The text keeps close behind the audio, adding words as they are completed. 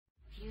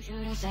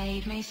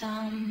save me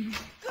some.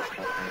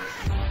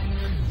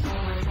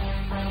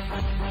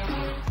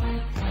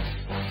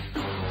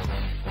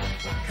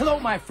 Hello,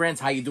 my friends.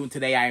 How you doing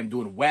today? I am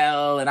doing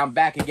well, and I'm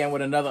back again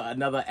with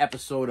another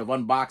episode of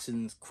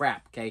unboxing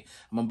crap. Okay,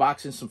 I'm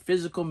unboxing some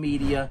physical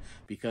media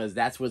because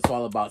that's what it's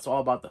all about. It's all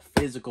about the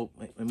physical.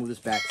 Let me move this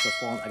back. So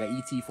I got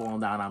ET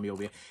falling down on me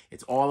over here.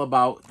 It's all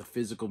about the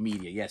physical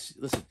media. Yes,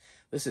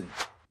 listen.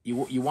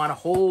 You want to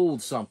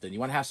hold something. You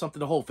want to have something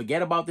to hold.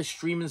 Forget about the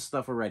streaming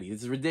stuff already.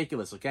 This is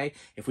ridiculous. Okay,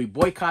 if we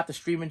boycott the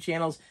streaming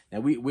channels,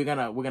 then we're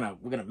gonna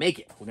make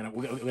it. We're gonna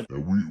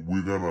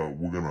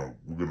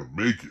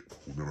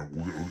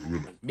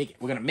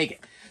make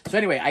it. So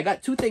anyway, I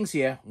got two things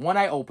here. One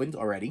I opened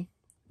already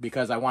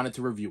because I wanted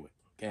to review it.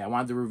 Okay, I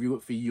wanted to review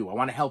it for you. I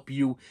want to help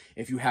you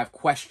if you have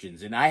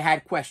questions, and I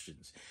had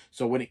questions.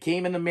 So when it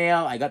came in the mail,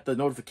 I got the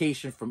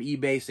notification from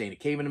eBay saying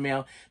it came in the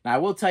mail. Now I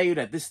will tell you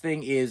that this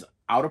thing is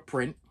out of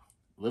print.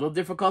 A little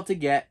difficult to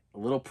get, a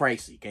little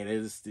pricey. Okay,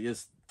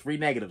 there's three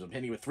negatives. I'm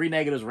hitting you with three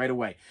negatives right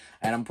away,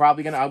 and I'll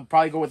probably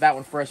go with that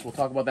one first. We'll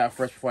talk about that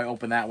first before I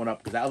open that one up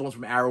because that other one's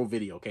from Arrow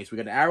Video. Okay, so we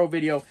got an Arrow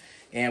Video,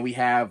 and we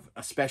have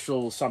a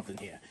special something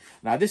here.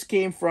 Now this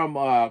came from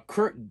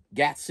Kurt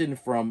Gatson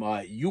from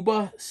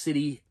Yuba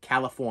City,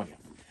 California.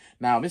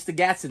 Now Mr.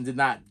 Gatson did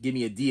not give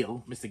me a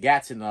deal. Mr.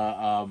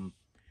 Gatson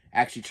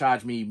actually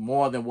charged me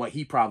more than what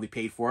he probably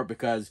paid for it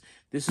because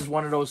this is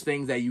one of those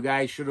things that you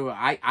guys should have.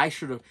 I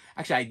should have.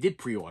 Actually, I did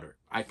pre-order.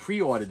 I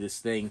pre-ordered this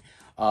thing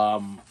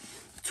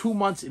 2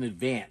 months in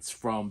advance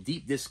from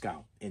Deep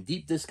Discount, and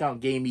Deep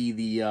Discount gave me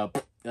the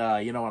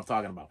you know what I'm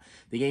talking about.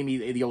 They gave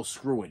me the old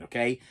screw-in,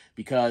 okay?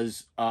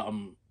 Because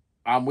I'm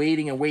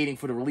waiting and waiting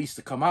for the release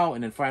to come out,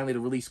 and then finally the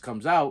release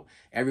comes out.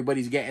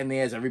 Everybody's getting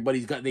theirs.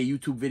 Everybody's got their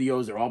YouTube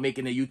videos. They're all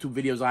making their YouTube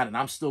videos on, and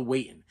I'm still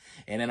waiting.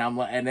 And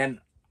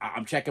then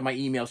I'm checking my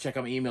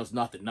emails,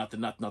 nothing.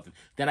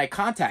 Then I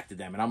contacted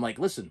them, and I'm like,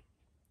 listen,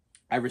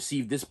 I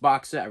received this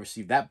box set, I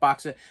received that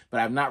box set, but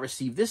I've not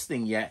received this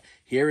thing yet.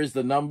 Here is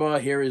the number,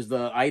 here is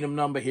the item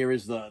number, here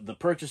is the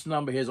purchase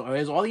number, here's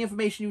all the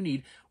information you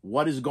need.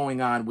 What is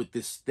going on with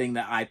this thing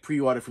that I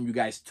pre-ordered from you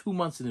guys 2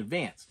 months in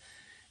advance?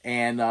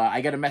 And I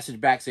got a message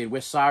back saying,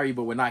 we're sorry,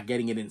 but we're not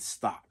getting it in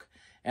stock.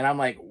 And I'm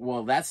like,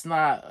 well, that's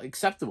not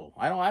acceptable.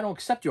 I don't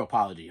accept your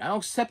apology. I don't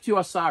accept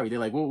your sorry. They're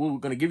like, well, we're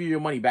going to give you your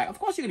money back. Of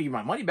course you're going to give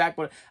my money back,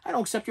 but I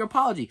don't accept your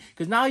apology.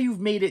 Because now you've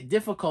made it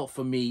difficult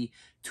for me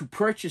to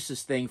purchase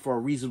this thing for a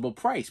reasonable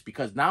price.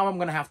 Because now I'm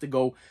going to have to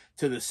go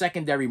to the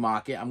secondary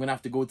market. I'm going to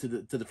have to go to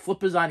the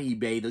flippers on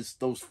eBay.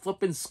 Those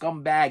flipping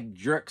scumbag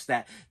jerks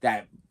that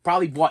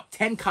probably bought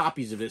 10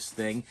 copies of this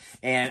thing.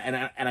 And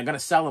I'm going to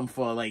sell them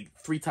for like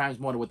 3 times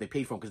more than what they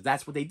paid for them. Because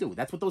that's what they do.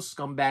 That's what those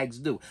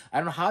scumbags do. I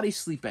don't know how they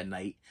sleep at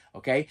night.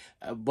 Okay,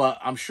 but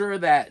I'm sure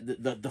that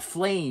the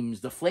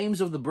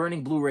flames of the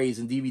burning Blu-rays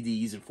and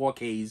DVDs and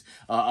 4Ks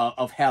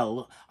of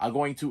hell are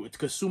going to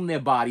consume their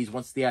bodies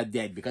once they are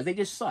dead because they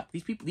just suck.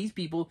 These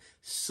people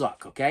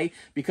suck. Okay,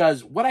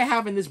 because what I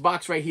have in this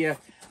box right here,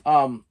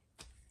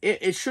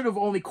 it should have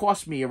only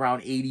cost me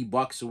around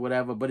 $80 or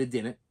whatever, but it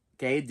didn't.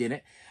 Okay, it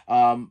didn't.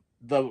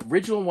 The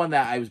original one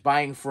that I was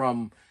buying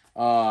from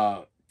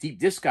Deep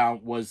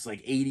Discount was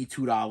like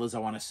 $82, I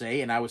want to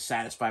say, and I was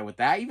satisfied with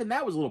that. Even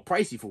that was a little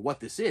pricey for what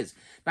this is.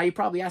 Now, you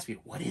probably ask me,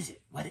 what is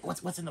it?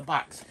 What's in the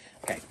box?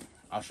 Okay,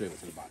 I'll show you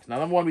what's in the box. Now,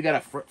 number one, we got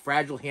a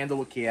fragile handle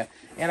with care,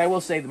 and I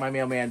will say that my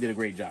mailman did a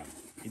great job.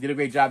 He did a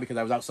great job because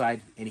I was outside,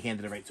 and he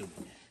handed it right to me.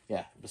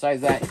 Yeah,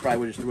 besides that, he probably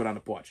would have just threw it on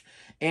the porch.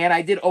 And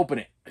I did open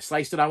it. I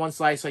sliced it on one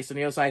side, sliced it on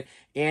the other side,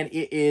 and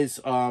it is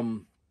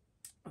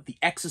the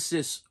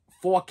Exorcist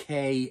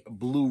 4K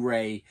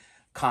Blu-ray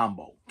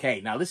combo.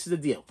 Okay, now this is the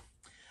deal.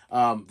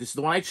 This is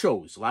the one I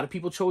chose. A lot of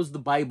people chose the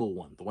Bible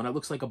one, the one that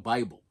looks like a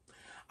Bible.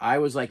 I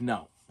was like,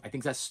 no, I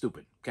think that's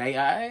stupid.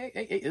 Okay,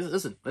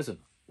 listen.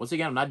 Once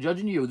again, I'm not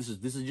judging you. This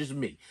is just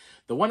me.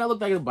 The one that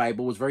looked like a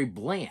Bible was very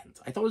bland.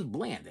 I thought it was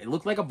bland. It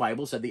looked like a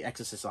Bible, said The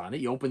Exorcist on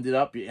it. You opened it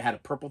up, it had a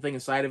purple thing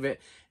inside of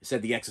it. It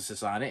said The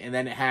Exorcist on it, and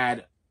then it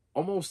had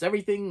almost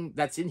everything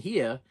that's in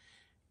here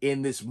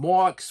in this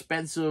more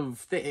expensive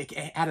thing.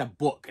 It had a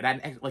book. It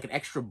had like an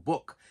extra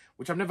book,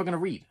 which I'm never going to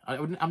read.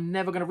 I'm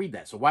never going to read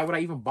that. So why would I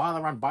even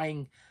bother on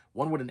buying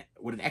one with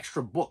an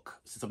extra book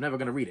since I'm never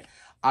going to read it?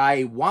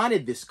 I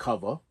wanted this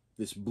cover,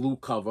 this blue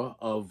cover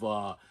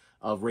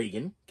of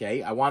Reagan.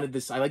 Okay, I wanted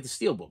this. I like the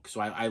steel book, so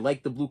I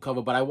like the blue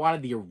cover, but I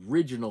wanted the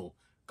original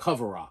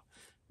cover art.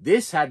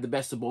 This had the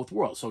best of both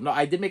worlds. So no,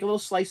 I did make a little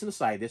slice in the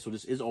side there. So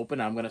this is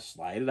open. I'm going to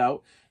slide it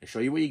out and show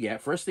you what you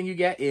get. First thing you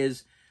get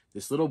is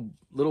this little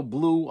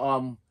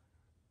blue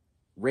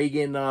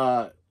Reagan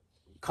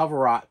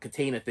cover art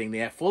container thing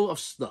there, full of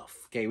stuff.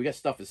 Okay, we got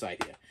stuff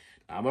inside here.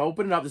 Now, I'm gonna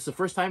open it up. This is the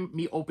first time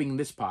me opening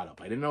this part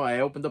up. I didn't know. I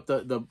opened up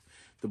the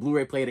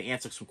Blu-ray player to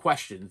answer some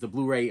questions. The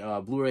Blu-ray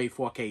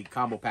 4K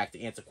combo pack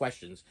to answer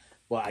questions.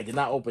 But I did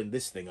not open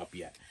this thing up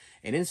yet.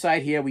 And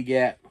inside here we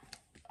get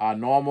our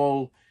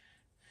normal.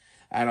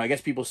 I don't know. I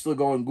guess people still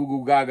going goo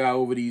goo gaga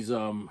over these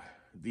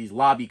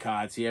lobby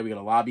cards here. We got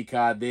a lobby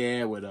card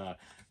there with a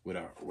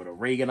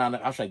Reagan on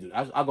it. How should I do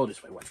it? I'll go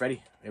this way. Watch.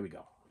 Ready? Here we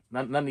go.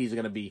 None of these are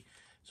gonna be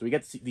So we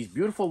get these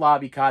beautiful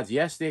lobby cards.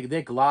 Yes,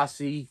 they're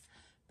glossy.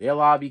 They're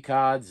lobby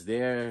cards.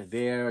 They're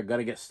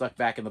gonna get stuck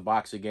back in the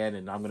box again,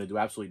 and I'm gonna do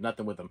absolutely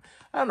nothing with them.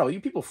 I don't know. You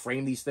people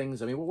frame these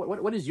things. I mean,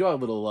 what is your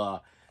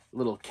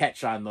little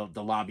catch on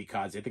the lobby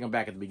cards? I think I'm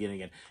back at the beginning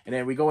again. And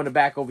then we go in the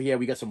back over here.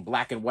 We got some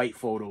black and white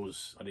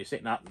photos. Are they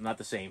say not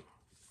the same?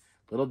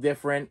 A little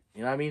different.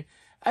 You know what I mean?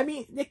 I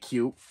mean, they're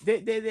cute.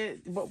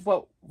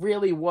 But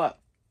really, what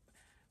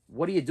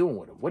are you doing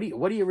with them?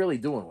 What are you really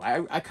doing?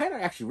 I kind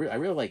of actually I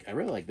really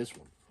like this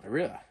one. I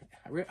really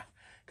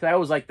because I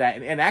always like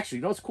that. And actually,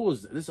 you know what's cool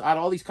is this, out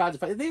of all these cards,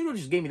 if they would have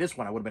just gave me this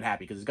one, I would have been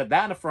happy, because it's got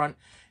that on the front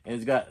and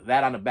it's got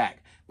that on the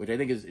back, which I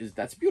think is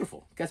that's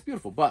beautiful. That's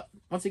beautiful. But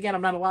once again,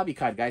 I'm not a lobby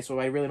card guy, so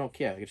I really don't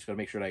care. I just gotta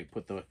make sure that I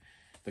put the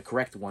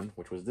correct one,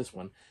 which was this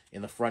one,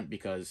 in the front,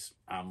 because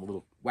I'm a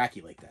little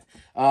wacky like that.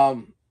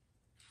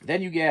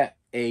 Then you get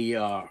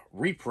a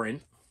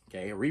reprint,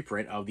 okay, a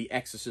reprint of the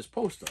Exorcist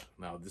poster.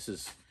 Now, this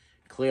is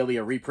clearly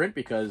a reprint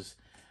because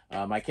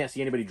I can't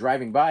see anybody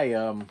driving by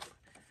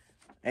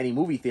any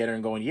movie theater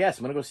and going, yes,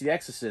 I'm going to go see The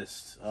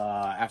Exorcist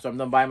after I'm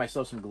done buying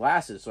myself some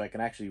glasses so I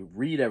can actually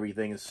read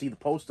everything and see the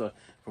poster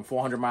from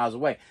 400 miles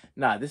away.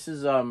 Nah, this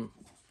is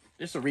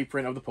just a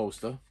reprint of the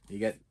poster. You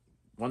get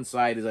one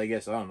side is, I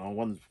guess, I don't know,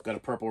 one's got a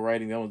purple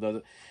writing, the other one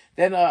doesn't.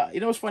 Then, you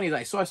know what's funny is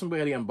I saw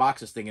somebody unbox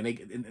this thing, and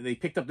they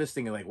picked up this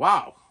thing and like,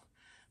 wow,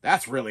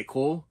 that's really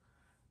cool.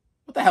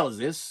 What the hell is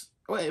this?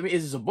 I mean,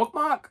 is this a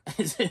bookmark?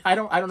 I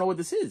don't know what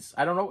this is.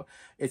 I don't know.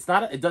 It's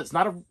not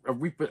a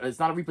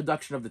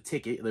reproduction of the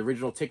ticket, the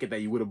original ticket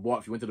that you would have bought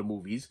if you went to the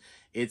movies.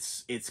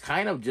 It's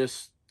kind of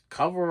just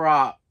cover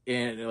up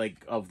in like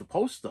of the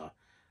poster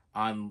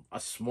on a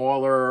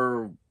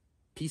smaller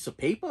piece of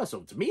paper.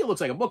 So to me, it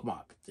looks like a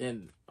bookmark,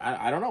 and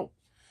I don't know.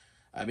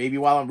 Maybe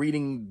while I'm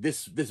reading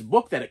this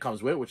book that it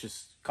comes with, which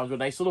comes with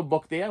a nice little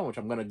book there, which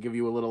I'm gonna give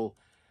you a little.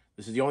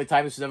 This is the only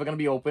time this is ever gonna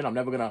be open. I'm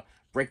never gonna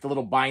break the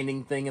little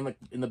binding thing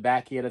in the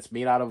back here that's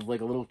made out of like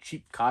a little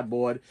cheap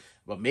cardboard.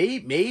 But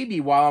maybe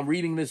while I'm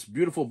reading this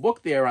beautiful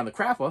book there on the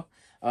crapper,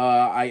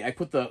 I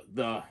put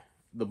the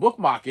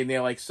bookmark in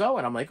there like so,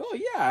 and I'm like, oh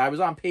yeah, I was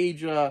on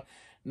page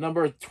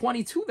number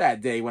 22 that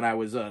day when I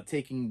was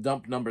taking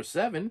dump number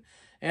 7,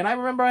 and I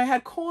remember I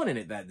had corn in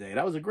it that day.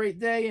 That was a great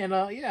day, and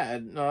yeah,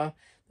 and,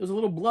 there was a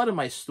little blood in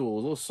my stool,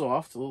 a little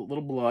soft, a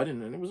little blood,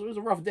 and it was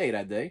a rough day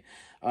that day.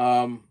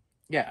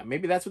 Yeah,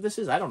 maybe that's what this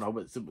is. I don't know,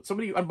 but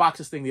somebody unboxed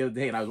this thing the other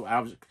day, and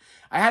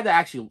I had to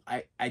actually,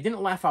 I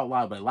didn't laugh out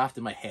loud, but I laughed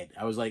in my head.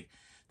 I was like,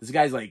 this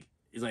guy's like,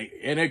 he's like,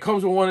 and it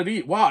comes with one of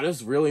these. Wow, this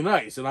is really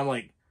nice. And I'm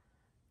like,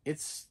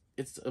 it's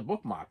a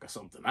bookmark or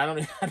something. I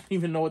don't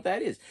even know what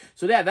that is.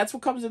 So that's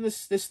what comes in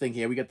this thing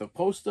here. We get the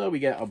poster, we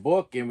get a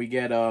book, and we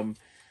get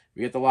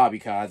the lobby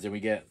cards, and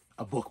we get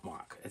a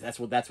bookmark. That's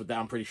what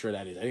I'm pretty sure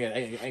that is.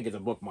 I think it's a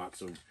bookmark,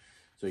 so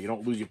you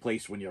don't lose your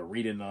place when you're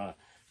reading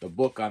the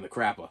book on the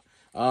crapper.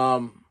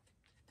 Let me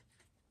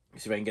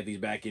see if I can get these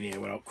back in here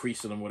without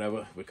creasing them,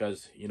 whatever,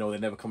 because you know they're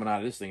never coming out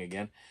of this thing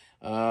again.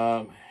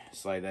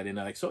 Slide that in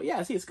there like so.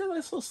 Yeah, see, it's got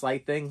this little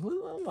slide thing, a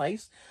little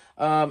nice.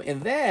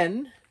 And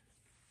then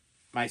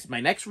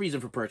my next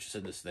reason for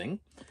purchasing this thing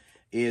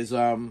is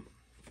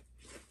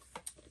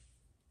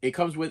it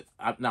comes with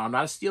now I'm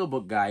not a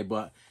steelbook guy,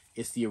 but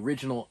it's the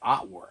original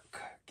artwork.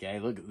 Okay,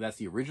 look, that's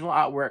the original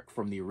artwork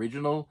from the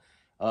original.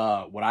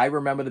 What I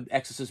remember the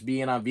Exorcist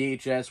being on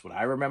VHS, what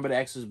I remember the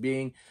Exorcist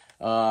being,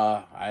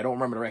 I don't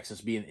remember the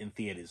Exorcist being in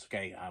theaters.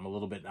 Okay, I'm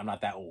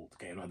not that old.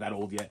 Okay, I'm not that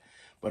old yet,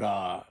 but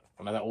I'm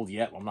not that old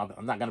yet. I'm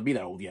not gonna be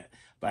that old yet.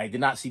 But I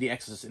did not see the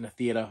Exorcist in the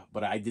theater,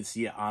 but I did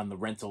see it on the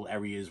rental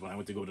areas when I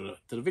went to go to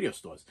the video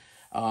stores.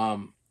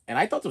 And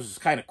I thought this was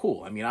kind of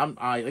cool. I mean,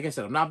 like I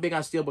said, I'm not big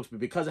on steelbooks, but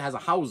because it has a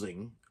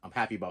housing, I'm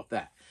happy about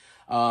that.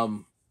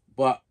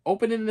 But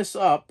opening this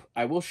up,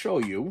 I will show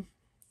you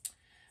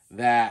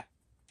that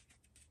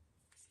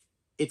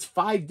it's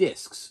 5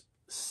 discs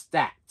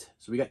stacked.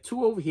 So we got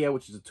 2 over here,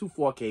 which is the 2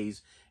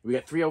 4Ks. We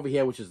got 3 over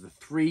here, which is the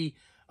 3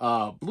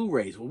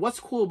 Blu-rays. Well, what's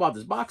cool about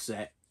this box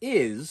set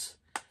is,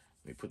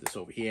 let me put this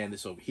over here and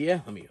this over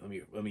here.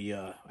 Let me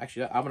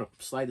actually, I'm gonna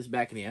slide this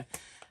back in here.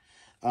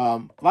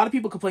 A lot of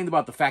people complained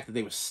about the fact that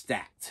they were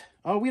stacked.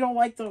 Oh, we don't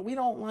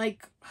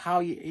like how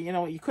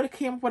you could have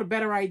came up with a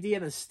better idea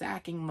than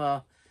stacking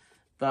the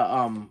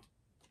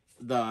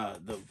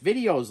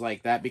videos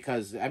like that,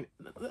 because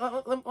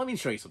let me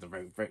show you something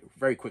very, very,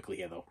 very quickly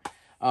here though.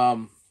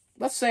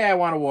 Let's say I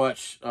want to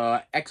watch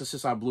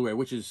Exorcist on Blu-ray,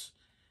 which is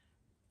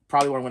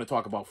probably what I'm going to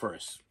talk about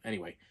first.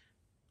 Anyway,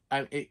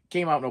 it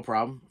came out no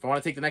problem. If I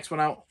want to take the next one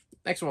out,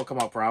 next one will come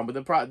out problem.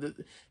 But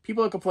the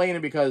people are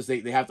complaining because they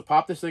have to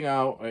pop this thing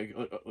out.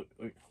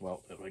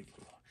 Well,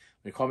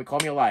 call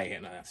me a liar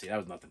here. No, see, that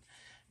was nothing.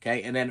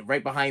 Okay, and then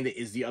right behind it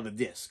is the other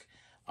disc.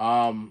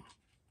 I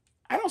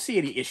don't see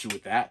any issue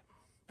with that.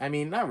 I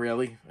mean, not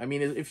really. I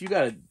mean, if you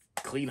got a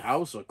clean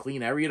house or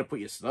clean area to put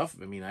your stuff,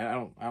 I mean, I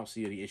don't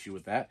see any issue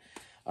with that.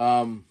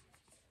 But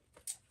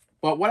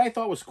what I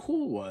thought was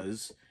cool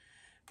was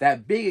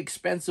that big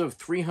expensive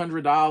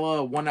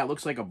 $300 one that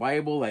looks like a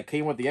Bible that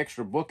came with the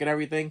extra book and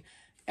everything.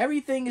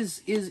 Everything is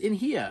in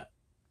here.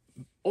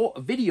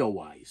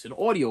 video-wise and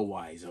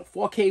audio-wise,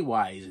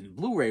 4K-wise and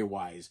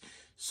Blu-ray-wise.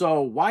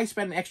 So why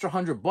spend an extra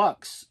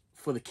 $100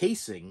 for the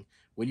casing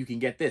when you can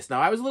get this?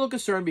 Now, I was a little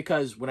concerned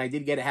because when I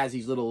did get it, has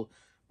these little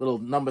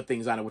number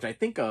things on it, which I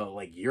think are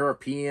like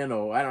European,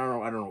 or I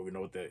don't even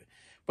know what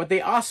but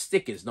they are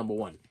stickers, number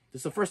one.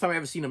 This is the first time I've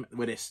ever seen them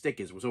where they're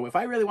stickers. So if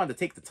I really wanted to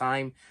take the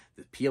time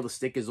to peel the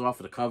stickers off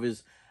of the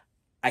covers,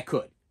 I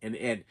could.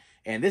 And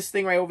this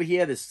thing right over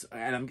here,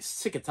 and I'm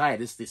sick and tired.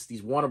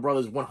 These Warner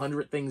Brothers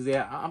 100 things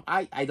there.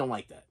 I don't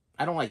like that.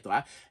 I don't like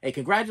that. Hey,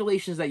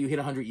 congratulations that you hit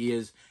 100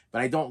 years,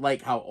 but I don't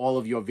like how all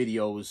of your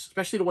videos,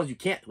 especially the ones you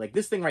can't, like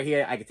this thing right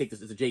here, I could take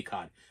this, it's a J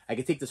card. I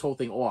could take this whole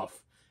thing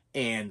off,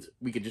 and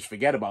we could just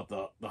forget about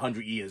the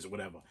 100 years or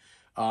whatever.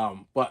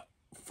 But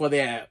for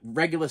their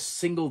regular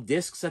single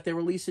discs that they're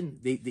releasing,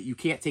 you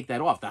can't take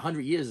that off. The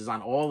 100 years is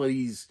on all of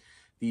these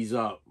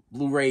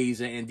Blu-rays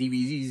and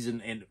DVDs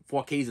and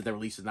 4Ks that they're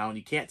releasing now, and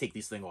you can't take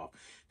this thing off.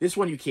 This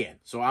one you can.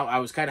 So I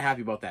was kind of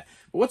happy about that.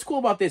 But what's cool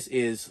about this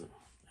is,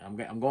 I'm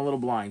going a little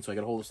blind, so I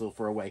got to hold this a little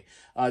further away.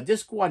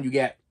 Disc 1, you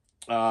get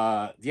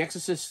The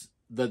Exorcist,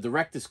 the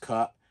director's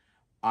cut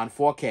on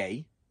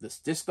 4K.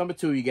 Disc number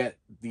 2, you get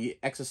The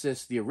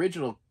Exorcist, the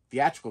original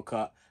theatrical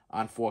cut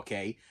on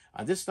 4K.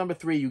 On disc number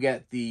 3, you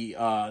get the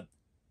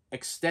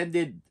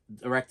extended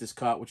director's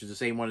cut, which is the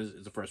same one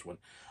as the first one,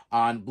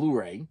 on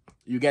Blu-ray.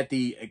 You get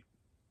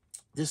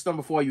disc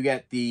number 4, you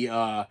get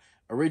the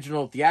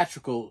original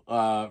theatrical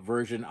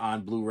version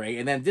on Blu-ray.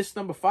 And then disc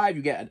number 5,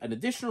 you get an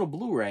additional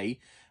Blu-ray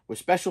with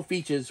special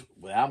features.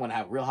 Well, I'm going to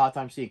have a real hard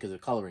time seeing because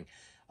of coloring.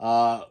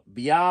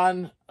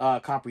 Beyond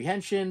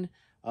Comprehension,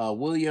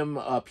 William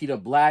Peter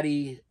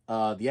Blatty,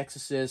 The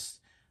Exorcist,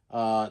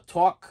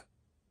 Talk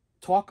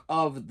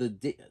of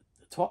the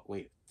Talk.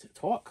 Wait,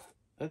 Talk.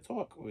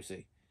 Talk. What do we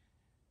say?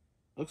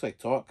 Looks like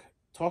Talk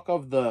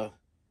of the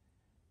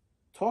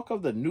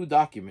New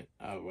Document.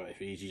 I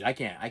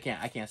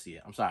can't see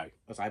it. I'm sorry.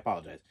 I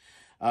apologize.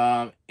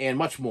 And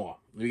much more.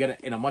 We got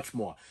it in a much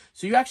more.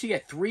 So you actually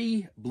get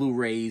 3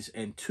 Blu-rays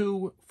and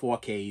 2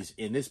 4Ks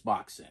in this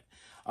box set.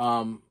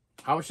 How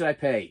much did I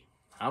pay?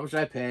 How much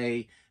did I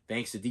pay?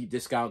 Thanks to Deep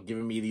Discount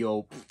giving me the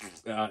old,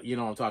 you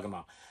know what I'm talking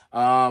about.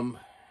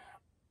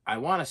 I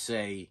want to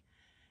say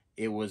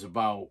it was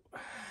about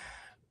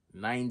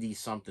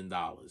 $90-something,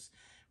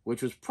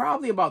 which was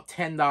probably about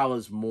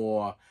 $10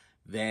 more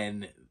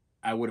than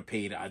I would have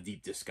paid a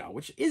Deep Discount,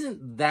 which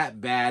isn't that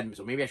bad.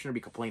 So maybe I shouldn't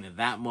be complaining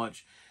that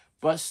much.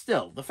 But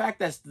still, the fact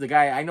that the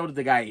guy, I know that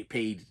the guy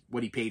paid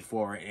what he paid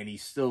for it, and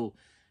he's still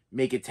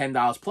making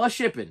 $10 plus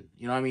shipping.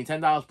 You know what I mean?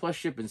 $10 plus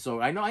shipping. So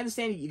I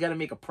understand you got to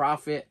make a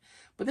profit,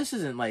 but this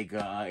isn't like,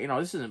 you know,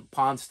 this isn't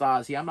Pawn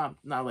Stars here. I'm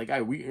not like,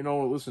 you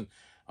know, listen,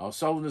 I was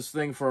selling this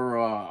thing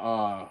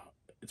for,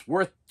 it's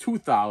worth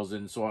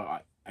 $2,000. So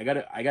I'm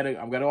gonna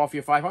offer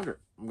you $500.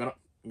 I'm gonna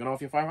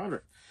offer you $500,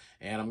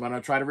 and I'm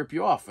gonna try to rip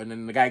you off. And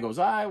then the guy goes,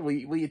 will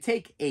you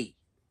take 8?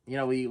 You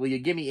know, will you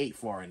give me 8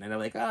 for it? And they're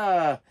like,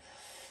 no,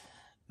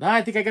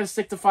 I think I gotta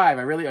stick to 5.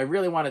 I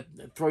really want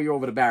to throw you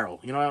over the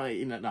barrel. You know,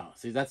 no.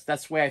 See, that's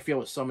the way I feel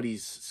with some of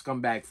these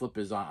scumbag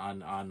flippers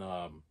on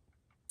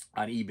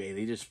eBay.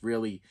 They just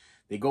really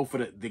they go for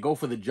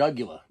the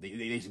jugular.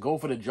 They just go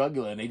for the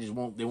jugular, and they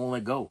won't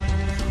let go.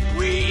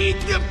 We eat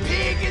the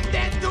pig, and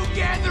then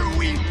together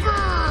we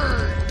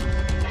burn.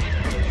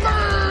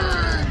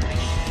 Burn.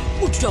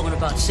 What you talking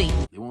about,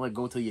 Satan? They won't let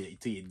go till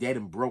you're dead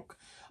and broke.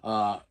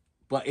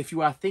 But if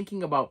you are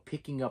thinking about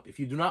picking up, if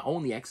you do not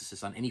own The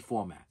Exorcist on any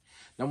format,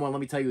 number one,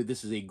 let me tell you,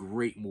 this is a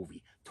great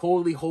movie.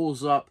 Totally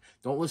holds up.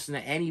 Don't listen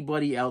to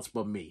anybody else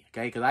but me,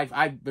 okay? Because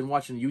I've been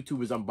watching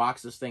YouTubers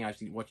unbox this thing. I've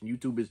been watching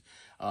YouTubers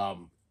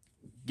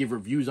give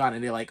reviews on it,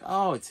 and they're like,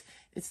 oh,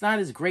 it's not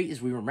as great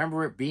as we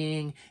remember it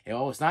being.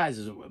 Oh, it's not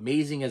as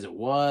amazing as it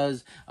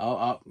was.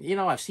 You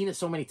know, I've seen it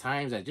so many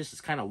times. It's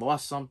kind of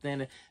lost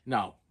something.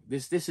 No,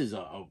 this is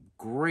a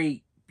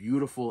great,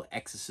 beautiful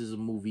exorcism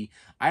movie.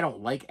 I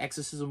don't like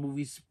exorcism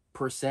movies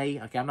per se.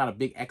 Okay, I'm not a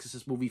big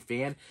Exorcist movie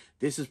fan.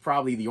 This is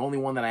probably the only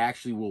one that I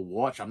actually will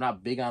watch. I'm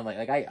not big on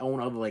like I own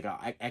other like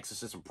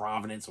Exorcist in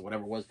Providence or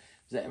whatever it was.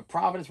 Was that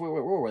Providence? Where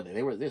were they?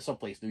 They were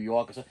someplace, New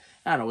York or something.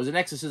 I don't know. It was an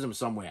exorcism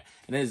somewhere.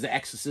 And then there's the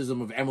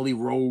exorcism of Emily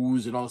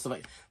Rose and all this stuff.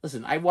 Like,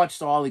 listen, I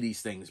watched all of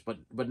these things, but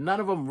none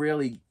of them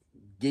really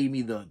gave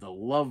me the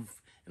love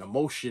and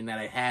emotion that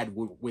I had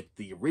with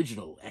the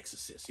original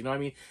Exorcist. You know what I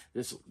mean?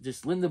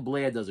 This Linda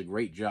Blair does a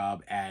great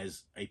job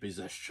as a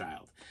possessed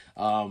child.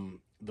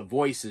 The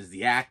voices,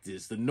 the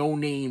actors, the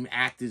no-name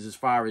actors, as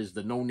far as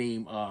the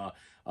no-name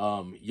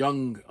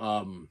young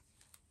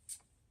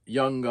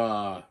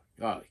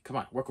come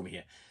on, work with me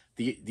here.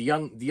 The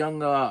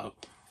young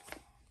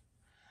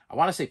I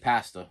want to say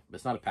pastor, but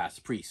it's not a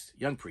pastor, priest,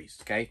 young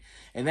priest, okay?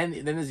 And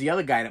then there's the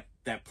other guy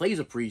that plays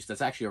a priest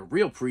that's actually a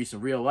real priest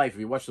in real life. If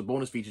you watch the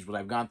bonus features, what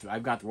I've gone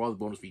through all the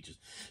bonus features.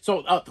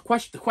 So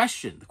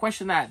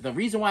the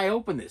reason why I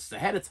opened this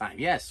ahead of time,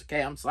 yes,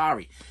 okay, I'm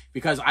sorry,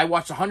 because I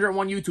watched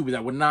 101 YouTubers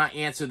that would not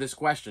answer this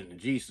question.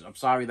 Jeez, I'm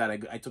sorry that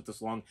I took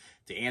this long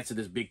to answer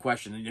this big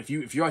question. And if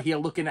you're here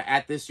looking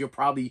at this,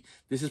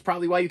 this is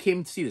probably why you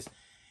came to see this.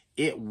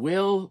 It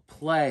will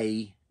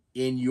play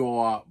in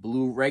your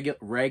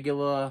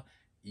regular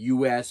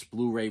US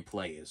Blu-ray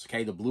players.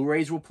 Okay, the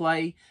Blu-rays will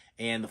play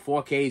and the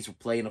 4Ks will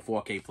play in the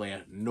 4K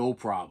player, no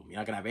problem. You're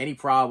not gonna have any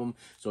problem.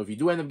 So if you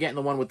do end up getting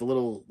the one with the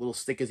little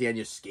stickers here and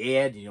you're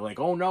scared and you're like,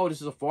 oh no,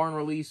 this is a foreign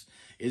release,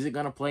 is it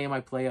gonna play in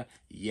my player?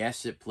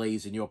 Yes, it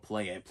plays in your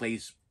player. It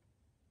plays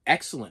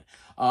excellent.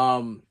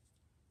 The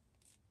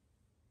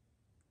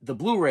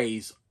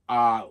Blu-rays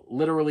are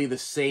literally the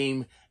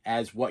same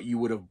as what you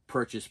would have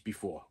purchased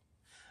before.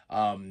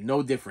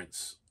 No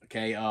difference.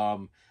 Okay,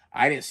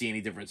 I didn't see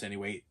any difference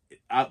anyway.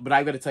 But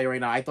I've got to tell you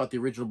right now, I thought the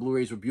original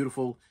Blu-rays were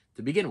beautiful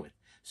to begin with.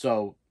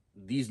 So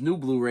these new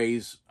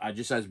Blu-rays are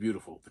just as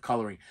beautiful. The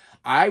coloring.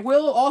 I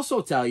will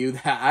also tell you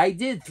that I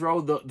did throw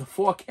the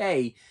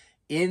 4K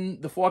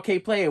in the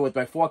 4K player with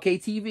my 4K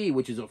TV,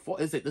 which is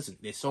listen,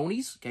 they're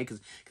Sony's, okay?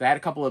 Because I had a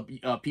couple of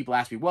people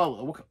ask me,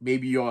 well,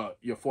 maybe your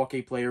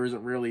 4K player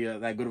isn't really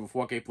that good of a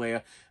 4K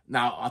player.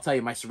 Now, I'll tell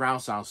you, my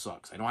surround sound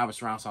sucks. I don't have a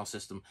surround sound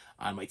system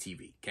on my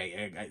TV,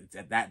 okay?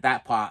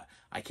 That part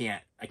I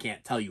can't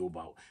tell you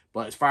about.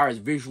 But as far as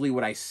visually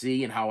what I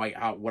see and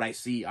what I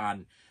see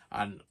on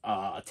a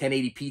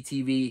 1080p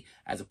TV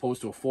as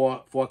opposed to a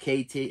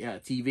 4K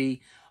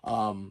TV,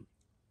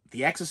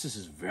 The Exorcist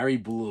is very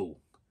blue.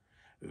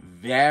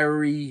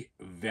 Very,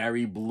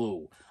 very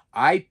blue.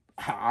 I'm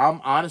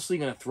honestly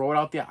going to throw it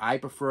out there. I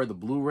prefer the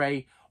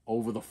Blu-ray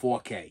over the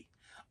 4K.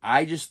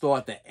 I just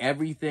thought that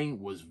everything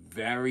was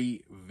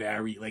very,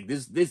 very, like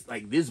this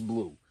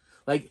blue.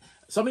 Like,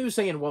 somebody was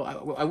saying,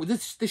 well,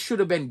 this should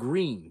have been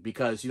green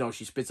because, you know,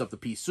 she spits up the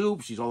pea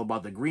soup. She's all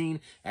about the green.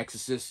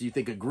 Exorcist, you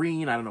think of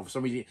green. I don't know, for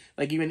some reason,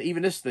 like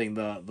even this thing,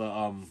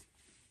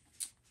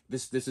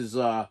 this is,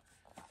 I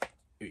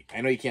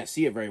know you can't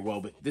see it very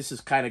well, but this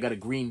has kind of got a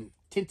green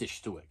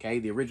tintish to it, okay?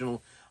 The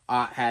original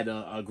had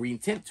a green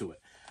tint to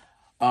it.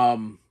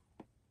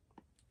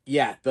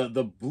 Yeah,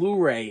 the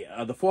Blu-ray,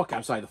 the 4K,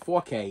 I'm sorry, the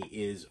 4K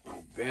is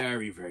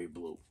very, very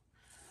blue.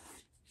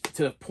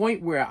 To the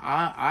point where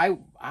I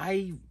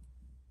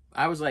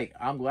was like,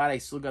 I'm glad I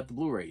still got the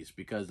Blu-rays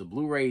because the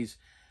Blu-rays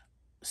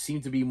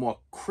seem to be more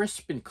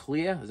crisp and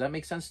clear. Does that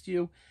make sense to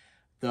you?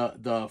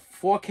 The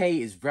 4K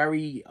is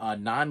very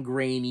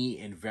non-grainy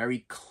and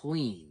very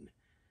clean,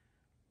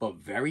 but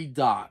very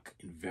dark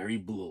and very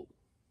blue.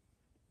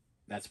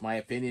 That's my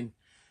opinion.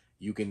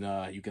 You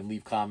can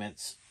leave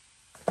comments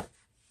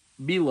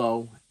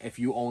below if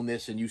you own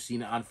this and you've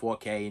seen it on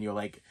 4K and you're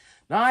like,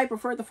 no, I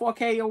prefer the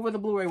 4K over the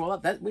Blu-ray.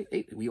 Well,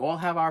 we all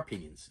have our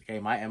opinions.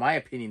 Okay, my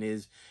opinion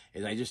is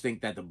I just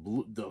think that the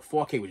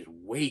 4K was just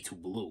way too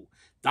blue,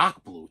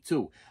 dark blue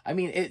too. I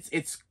mean,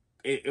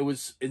 it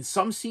was in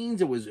some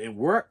scenes it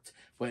worked,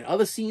 but in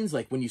other scenes,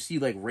 like when you see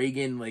like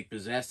Reagan like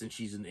possessed and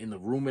she's in the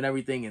room and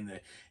everything,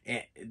 and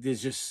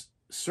there's just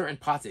certain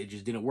parts that it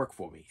just didn't work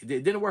for me. It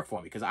didn't work for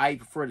me because I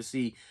prefer to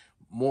see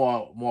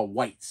more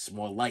whites,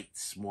 more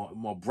lights,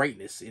 more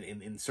brightness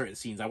in certain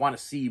scenes. I want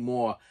to see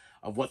more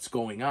of what's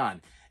going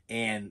on,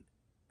 and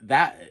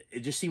that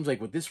it just seems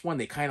like with this one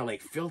they kind of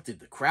like filtered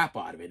the crap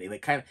out of it. They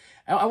like kind of,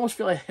 I almost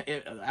feel like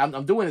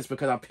I'm doing this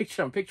because I'm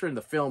picturing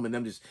the film and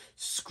them just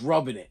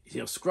scrubbing it, you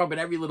know, scrubbing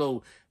every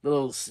little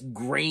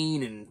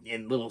grain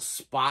and little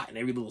spot and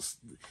every little,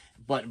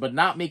 but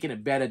not making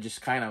it better,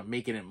 just kind of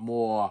making it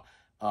more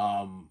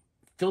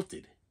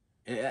filtered.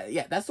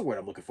 Yeah, that's the word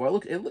I'm looking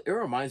for. It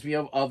reminds me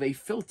of a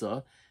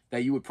filter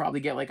that you would probably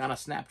get like on a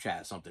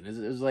Snapchat or something. It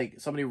was like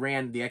somebody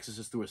ran The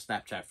Exorcist through a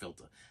Snapchat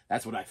filter.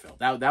 That's what I felt.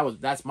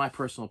 That's my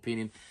personal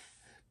opinion.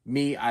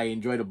 Me, I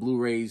enjoy the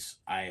Blu-rays.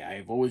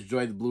 I've always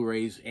enjoyed the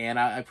Blu-rays, and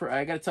I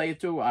got to tell you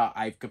too.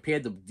 I've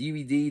compared the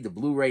DVD, the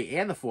Blu-ray,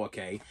 and the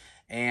 4K,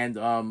 and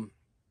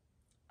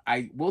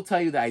I will tell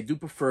you that I do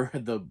prefer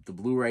the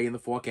Blu-ray and the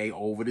 4K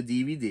over the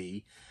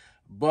DVD,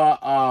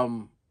 but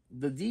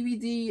the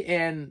DVD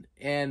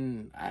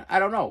and I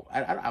don't know.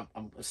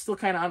 I'm still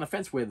kind of on the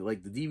fence with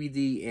like the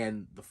DVD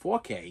and the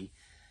 4K.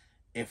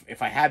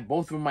 If I had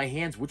both of them in my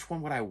hands, which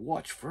one would I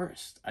watch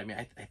first? I mean,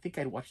 I think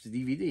I'd watch the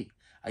DVD.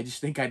 I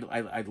just think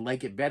I'd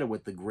like it better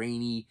with the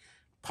grainy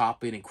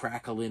popping and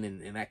crackling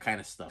and that kind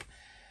of stuff.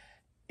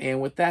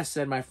 And with that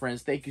said, my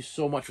friends, thank you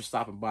so much for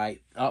stopping by.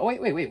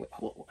 Wait.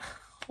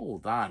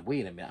 Hold on.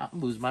 Wait a minute. I'm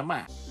losing my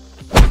mind.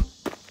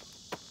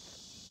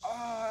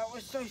 Oh, that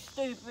was so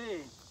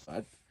stupid.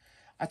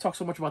 I talk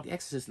so much about The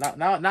Exorcist.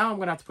 Now I'm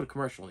gonna have to put a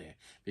commercial in there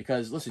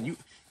because listen,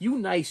 you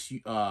nice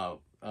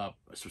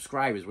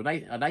subscribers were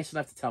nice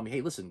enough to tell me,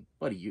 hey, listen,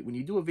 buddy, when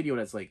you do a video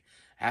that's like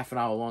half an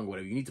hour long, or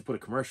whatever, you need to put a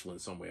commercial in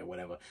somewhere, or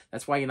whatever.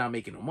 That's why you're not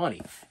making no money,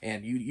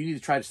 and you need to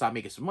try to stop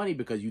making some money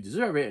because you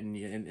deserve it.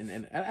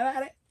 And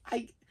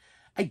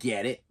I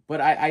get it,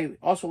 but I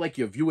also like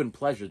your viewing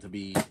pleasure to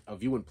be a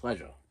viewing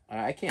pleasure.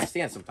 I can't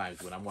stand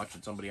sometimes when I'm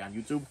watching somebody on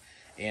YouTube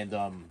and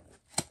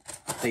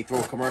they throw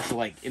a commercial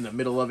like in the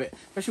middle of it,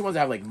 especially ones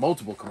that have like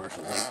multiple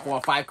commercials, like 4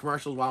 or 5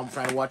 commercials while I'm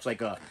trying to watch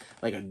like a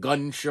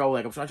gun show.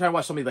 Like I'm trying to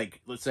watch somebody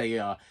like, let's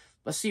say,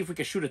 let's see if we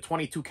can shoot a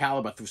 .22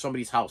 caliber through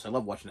somebody's house. I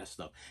love watching that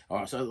stuff.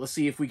 So let's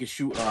see if we can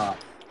shoot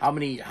how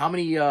many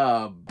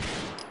I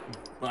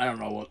don't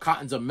know,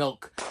 cartons of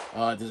milk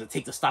does it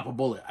take to stop a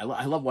bullet.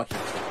 I love watching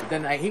that stuff.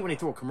 then I hate when they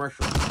throw a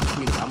commercial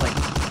between them. I'm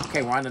like,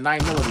 okay, we're on the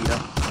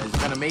 9mm. Is it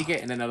gonna make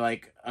it? And then they're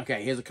like,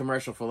 okay, here's a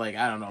commercial for like,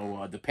 I don't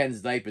know,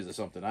 Depends diapers or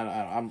something.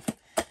 I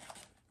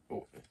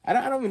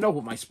don't even know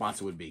what my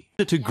sponsor would be.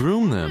 To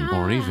groom them,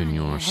 or even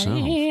yourself.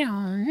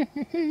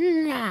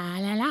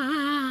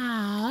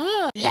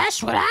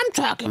 That's what I'm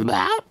talking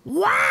about.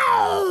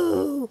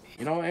 Wow!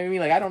 You know what I mean?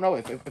 Like, I don't know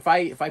if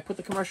I put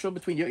the commercial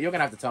between you, you're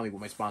gonna have to tell me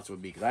what my sponsor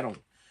would be, because I don't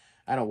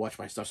watch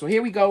my stuff. So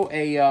here we go.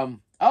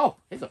 Oh,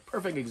 here's a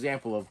perfect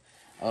example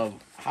of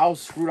how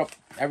screwed up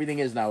everything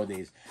is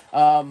nowadays.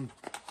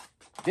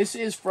 This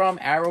is from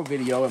Arrow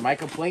Video, and my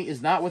complaint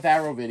is not with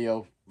Arrow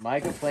Video. My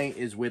complaint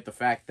is with the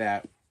fact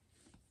that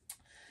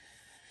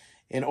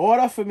in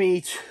order for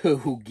me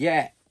to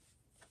get...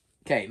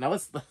 Okay, now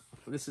let's...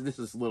 This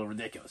is a little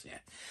ridiculous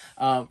here.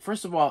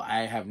 First of all,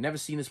 I have never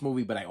seen this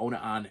movie, but I own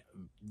it on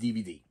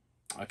DVD.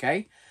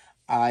 Okay?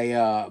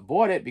 I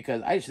bought it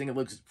because I just think it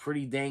looks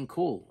pretty dang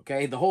cool.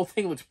 Okay? The whole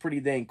thing looks pretty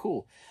dang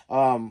cool.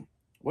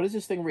 What is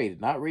this thing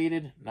rated? Not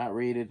rated. Not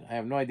rated. I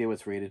have no idea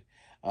what's rated.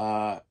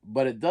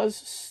 But it does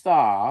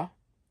star...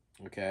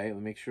 Okay, let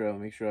me make sure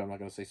I'm not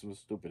going to say something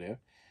stupid here.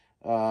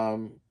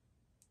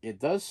 It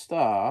does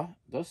star...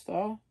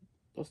 the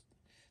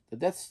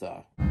Death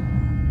Star.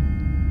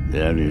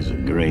 There is a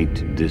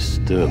great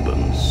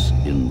disturbance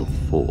in the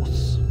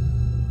Force.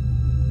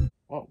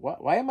 Well,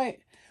 why am I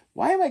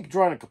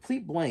drawing a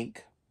complete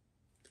blank?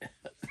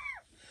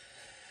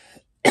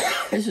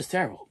 This is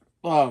terrible.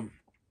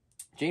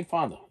 Jane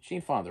Fonda,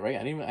 right?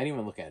 I didn't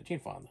even look at it. Jane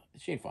Fonda.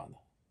 It's Jane Fonda.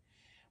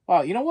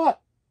 Wow, you know what?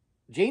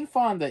 Jane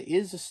Fonda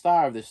is the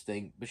star of this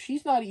thing, but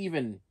she's not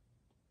even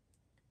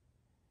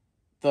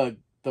the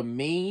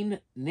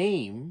main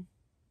name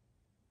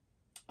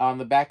on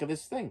the back of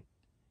this thing.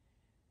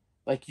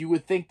 Like, you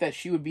would think that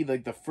she would be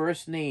like the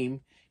first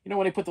name. You know,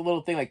 when they put the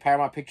little thing like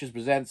Paramount Pictures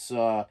presents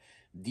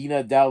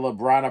Dina Della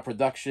Brana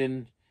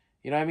production.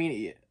 You know what I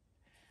mean?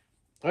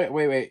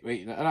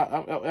 Wait.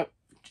 No,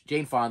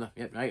 Jane Fonda.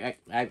 Yeah,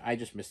 I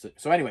just missed it.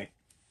 So anyway.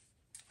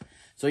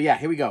 So yeah,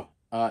 here we go.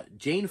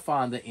 Jane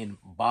Fonda in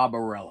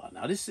Barbarella.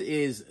 Now this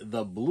is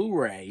the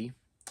Blu-ray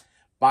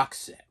box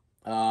set.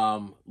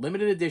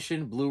 Limited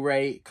edition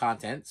Blu-ray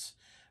contents.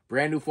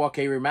 Brand new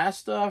 4K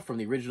remaster from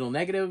the original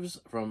negatives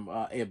from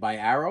by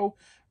Arrow.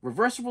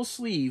 Reversible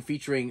sleeve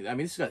featuring. I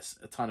mean, this has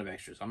got a ton of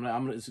extras. We're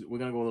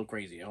gonna go a little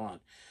crazy.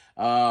 Hold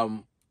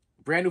on.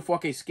 Brand new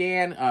 4K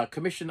scan.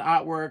 Commissioned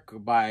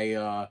artwork by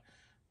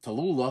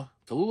Tallulah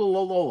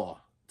Lola.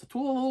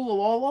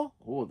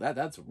 Oh,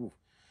 that's.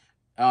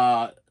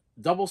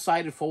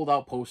 Double-sided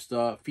fold-out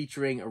poster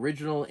featuring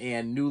original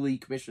and newly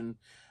commissioned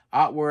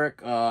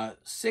artwork.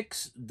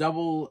 6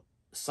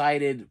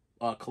 double-sided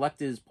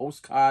collector's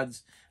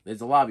postcards. There's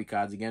the lobby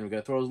cards again. We're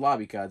going to throw those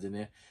lobby cards in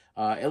there.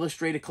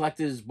 Illustrated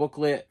collector's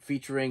booklet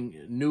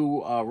featuring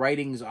new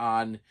writings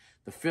on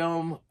the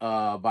film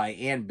by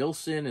Ann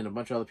Bilson and a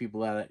bunch of other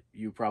people that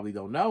you probably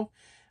don't know.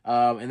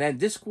 And then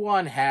disc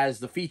 1 has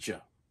the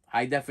feature.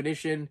 High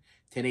definition,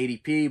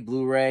 1080p,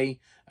 Blu-ray,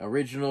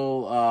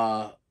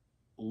 original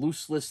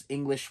looseless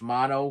English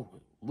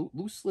mono.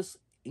 Looseless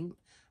English?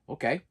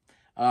 Okay.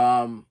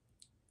 And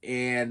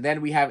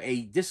then we have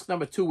a disc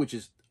number 2, which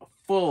is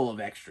full of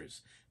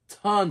extras.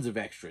 Tons of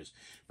extras.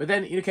 But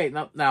then, okay,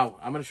 now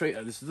I'm going to show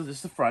you. This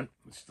is the front.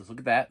 Let's look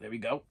at that. There we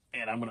go.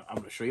 And I'm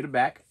gonna show you the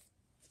back.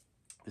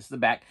 This is the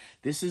back.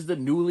 This is the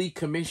newly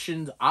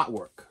commissioned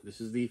artwork.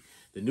 This is the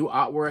new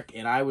artwork.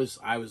 And I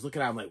was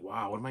looking at it, I'm like,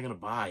 wow, what am I going to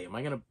buy? Am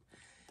I going to...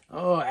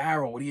 Oh,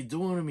 Arrow, what are you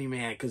doing to me,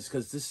 man? Because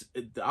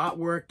the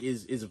artwork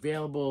is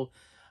available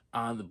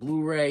on the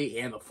Blu-ray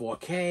and the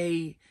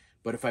 4K.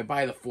 But if I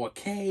buy the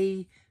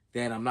 4K,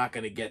 then I'm not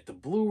going to get the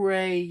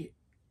Blu-ray.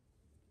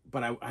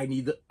 But I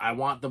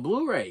want the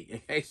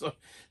Blu-ray. Okay,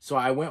 so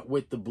I went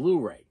with the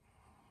Blu-ray.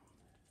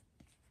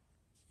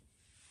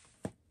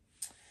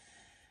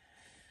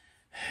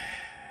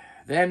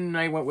 Then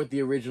I went with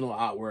the original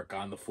artwork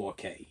on the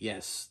 4K.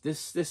 Yes,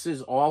 this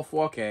is all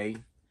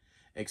 4K,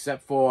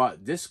 except for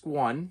disc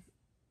 1,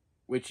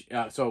 which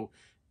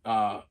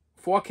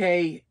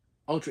 4K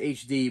Ultra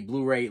HD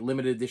Blu-ray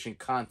limited edition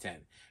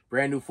content,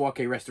 brand new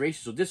 4K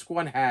restoration. So disc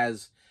 1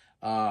 has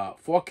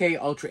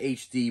 4K Ultra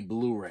HD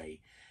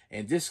Blu-ray.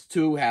 And disc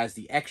 2 has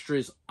the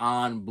extras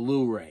on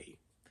Blu-ray.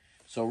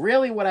 So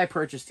really what I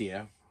purchased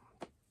here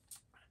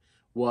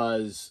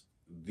was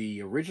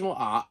the original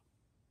art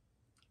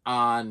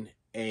on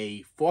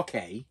a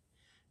 4K,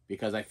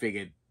 because I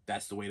figured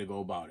that's the way to go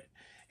about it.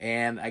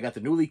 And I got the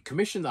newly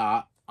commissioned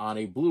art on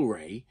a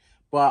Blu-ray,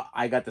 but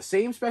I got the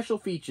same special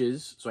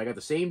features. So I got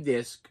the same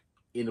disc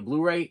in the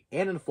Blu-ray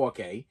and in the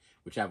 4K,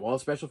 which have all the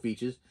special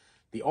features.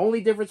 The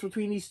only difference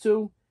between these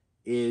two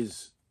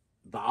is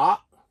the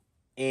art.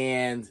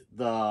 And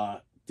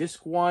the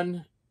disc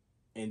 1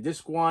 and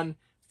disc 1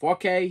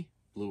 4K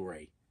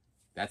Blu-ray.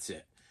 That's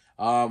it.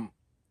 Let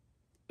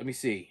me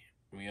see.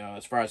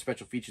 As far as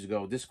special features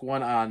go, disc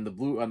 1 on the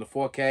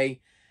 4K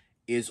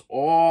is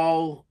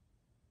all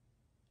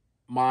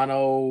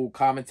mono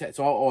commentary. It's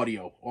all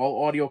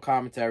audio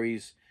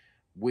commentaries.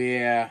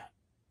 Where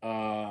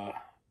let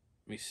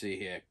me see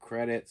here,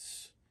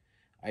 credits.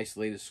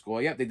 isolated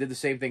score. Yep, they did the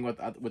same thing with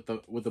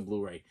the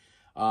Blu-ray.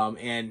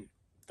 And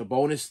the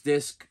bonus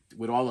disc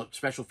with all the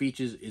special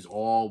features is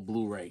all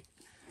Blu-ray.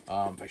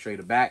 If I show you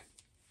the back,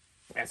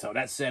 that's how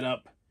that's set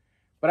up.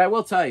 But I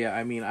will tell you,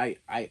 I mean, I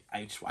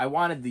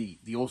wanted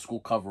the old school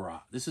cover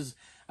art. This is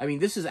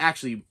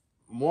actually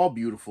more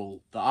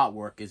beautiful. The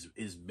artwork is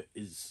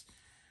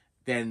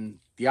than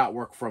the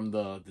artwork from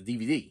the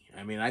DVD.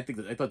 I mean, I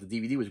thought the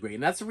DVD was great,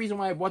 and that's the reason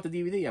why I bought the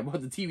DVD. I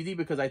bought the DVD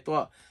because I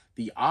thought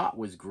the art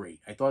was great.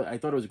 I thought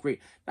it was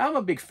great. Now I'm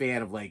a big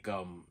fan of like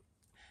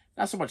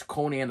not so much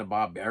Conan the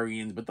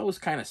Barbarians, but those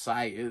kind of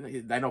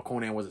I know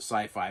Conan was a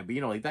sci-fi, but you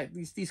know, like that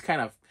these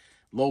kind of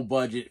low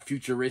budget,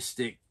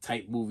 futuristic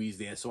type movies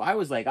there. So I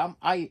was like,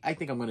 I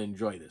think I'm gonna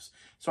enjoy this.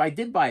 So I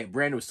did buy it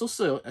brand new. It's still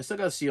sealed. I still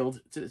got it sealed.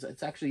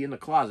 It's actually in the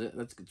closet.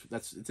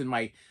 It's in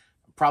my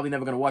probably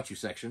never gonna watch you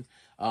section.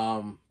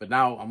 But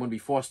now I'm gonna be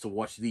forced to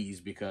watch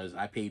these because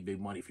I paid big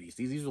money for these.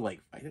 These were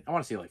like, I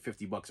want to say like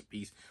 $50 a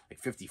piece, like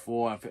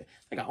 54,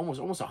 like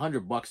almost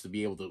 $100 to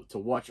be able to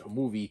watch a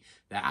movie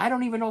that I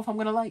don't even know if I'm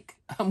gonna like.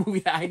 A movie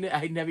that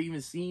I never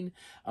even seen.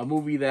 A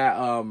movie that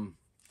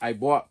I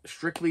bought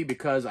strictly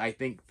because I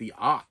think the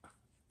art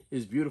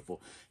is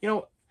beautiful. You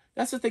know,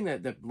 that's the thing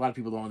that a lot of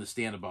people don't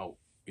understand about,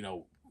 you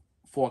know,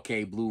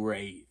 4K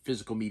Blu-ray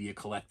physical media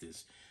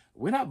collectors.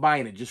 We're not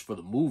buying it just for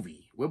the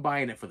movie. We're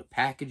buying it for the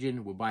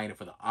packaging. We're buying it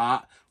for the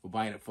art. We're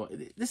buying it for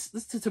this.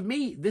 To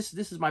me, this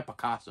is my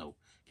Picasso.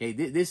 Okay,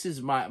 this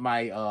is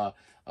my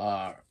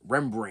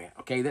Rembrandt.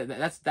 Okay,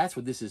 that's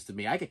what this is to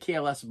me. I could care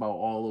less about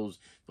all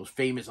those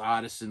famous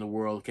artists in the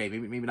world. Okay,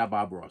 maybe not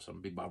Bob Ross. I'm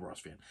a big Bob Ross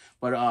fan,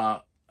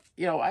 but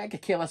you know, I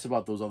could care less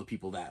about those other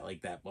people that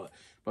like that. But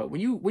when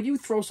you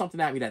throw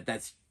something at me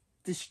that's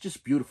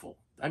just beautiful.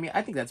 I mean,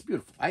 I think that's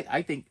beautiful.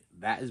 I think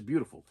that is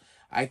beautiful.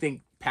 I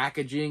think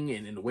packaging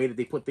and the way that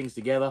they put things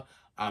together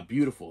are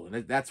beautiful,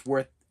 and that's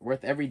worth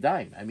every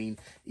dime. I mean,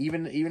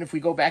 even if we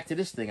go back to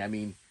this thing, I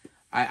mean,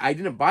 I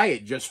didn't buy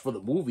it just for the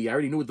movie. I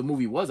already knew what the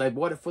movie was. I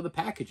bought it for the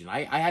packaging.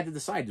 I had to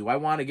decide, do I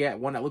want to get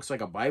one that looks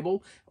like a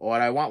Bible, or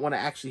do I want one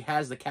that actually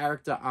has the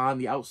character on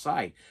the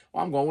outside?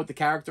 Well, I'm going with the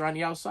character on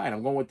the outside.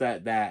 I'm going with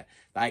the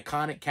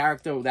iconic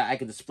character that I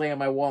can display on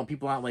my wall, and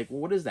people aren't like,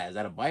 well, what is that? Is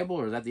that a Bible,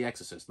 or is that The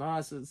Exorcist? No,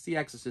 it's The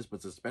Exorcist, but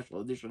it's a special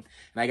edition,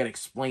 and I got to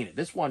explain it.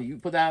 This one, you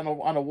put that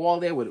on a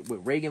wall there with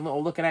Reagan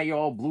looking at you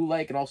all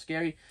blue-like and all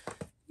scary.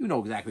 You know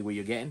exactly what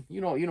you're getting.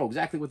 You know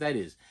exactly what that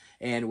is.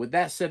 And with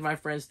that said, my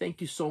friends, thank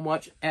you so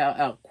much.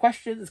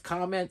 Questions,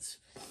 comments,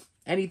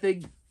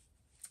 anything,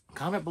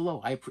 comment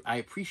below. I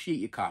appreciate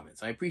your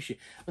comments.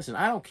 Listen,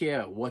 I don't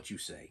care what you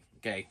say.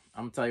 Okay,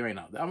 I'm gonna tell you right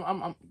now.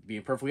 I'm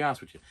being perfectly honest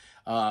with you.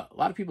 A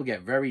lot of people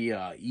get very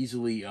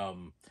easily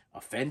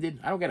offended.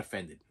 I don't get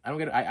offended.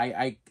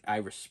 I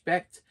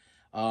respect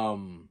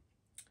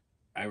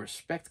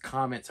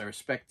comments. I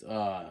respect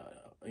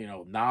you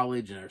know,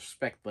 knowledge, and I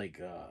respect, like,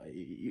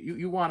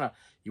 you wanna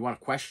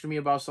question me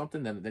about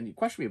something, then you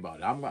question me about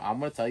it. I'm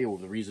gonna tell you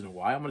the reason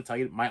why. I'm gonna tell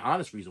you my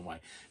honest reason why.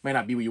 It may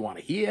not be what you want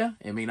to hear.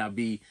 It may not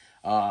be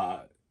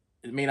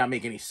it may not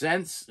make any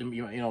sense.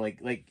 You know,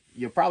 like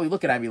you're probably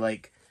looking at me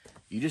like,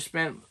 you just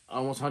spent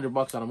almost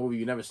 $100 on a movie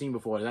you've never seen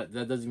before. That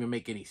doesn't even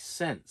make any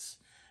sense.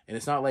 And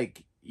it's not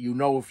like, you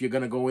know, if you're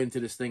going to go into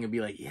this thing and be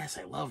like, yes,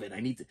 I love it, I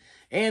need to.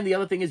 And the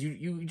other thing is,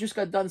 you just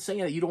got done saying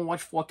that you don't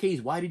watch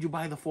 4Ks. Why did you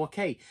buy the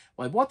 4K?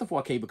 Well, I bought the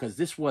 4K because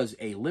this was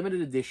a limited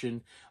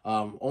edition,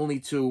 only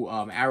to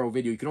Arrow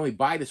Video. You can only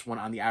buy this one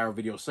on the Arrow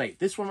Video site.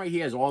 This one right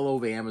here is all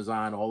over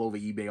Amazon, all over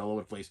eBay, all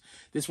over the place.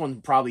 This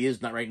one probably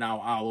is not right now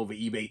all over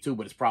eBay too,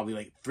 but it's probably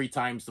like 3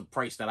 times the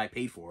price that I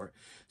paid for it.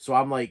 So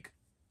I'm like,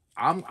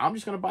 I'm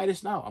just going to buy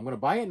this now. I'm going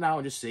to buy it now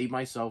and just save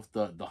myself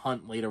the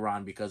hunt later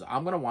on, because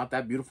I'm going to want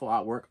that beautiful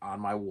artwork on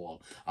my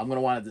wall. I'm going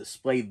to want to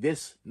display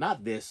this,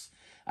 not this.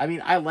 I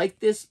mean, I like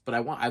this,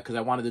 but because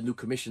I wanted the new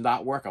commissioned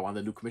artwork. I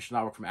wanted the new commissioned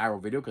artwork from Arrow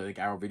Video, because I think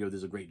Arrow Video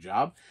does a great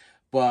job.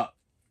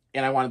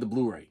 And I wanted the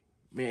Blu-ray.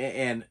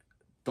 And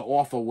the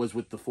offer was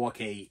with the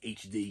 4K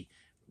HD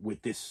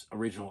with this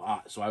original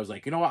art. So I was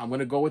like, you know what? I'm going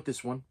to go with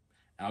this one.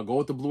 I'll go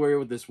with the Blu-ray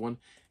with this one.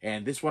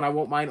 And this one I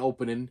won't mind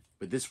opening,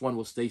 but this one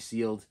will stay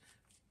sealed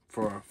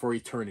for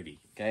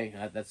eternity. Okay,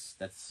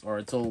 that's or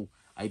until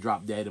I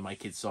drop dead and my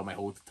kids sell my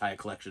whole entire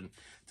collection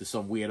to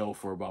some weirdo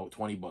for about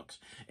 $20.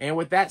 And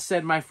with that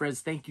said, my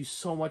friends, thank you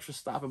so much for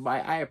stopping by.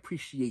 I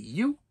appreciate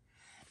you.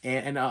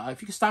 And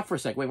if you can stop for a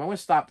sec. Wait, I'm going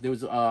to stop. There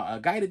was a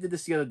guy that did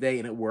this the other day,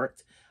 and it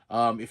worked.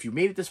 If you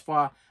made it this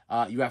far,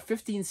 you have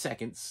 15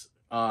 seconds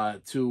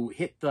to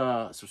hit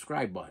the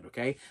subscribe button,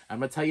 okay? I'm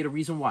going to tell you the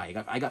reason why.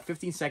 I got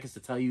 15 seconds to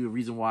tell you the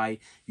reason why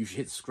you should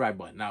hit the subscribe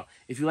button. Now,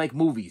 if you like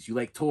movies, you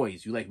like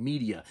toys, you like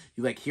media,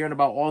 you like hearing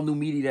about all new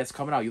media that's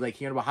coming out, you like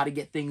hearing about how to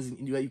get things that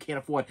you can't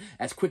afford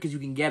as quick as you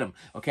can get them,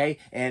 okay?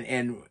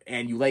 And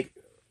you like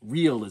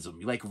realism.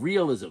 You like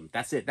realism.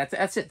 That's it. That's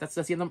it. That's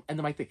the end of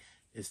my thing.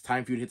 It's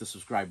time for you to hit the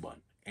subscribe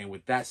button. And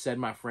with that said,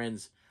 my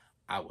friends,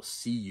 I will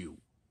see you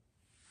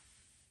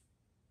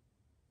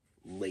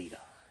later.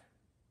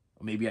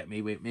 Maybe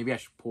I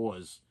should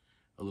pause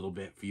a little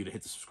bit for you to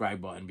hit the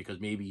subscribe button, because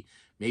maybe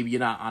you're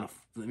not on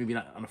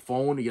a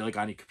phone, or you're like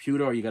on your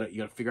computer, or you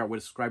gotta figure out where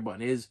the subscribe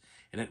button is.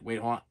 And then wait,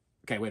 hold on.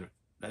 Okay, wait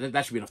a minute.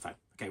 That should be enough time.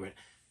 Okay, wait.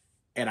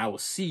 And I will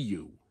see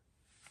you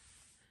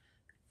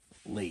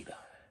later.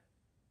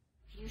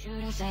 You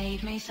should have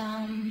saved me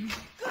some.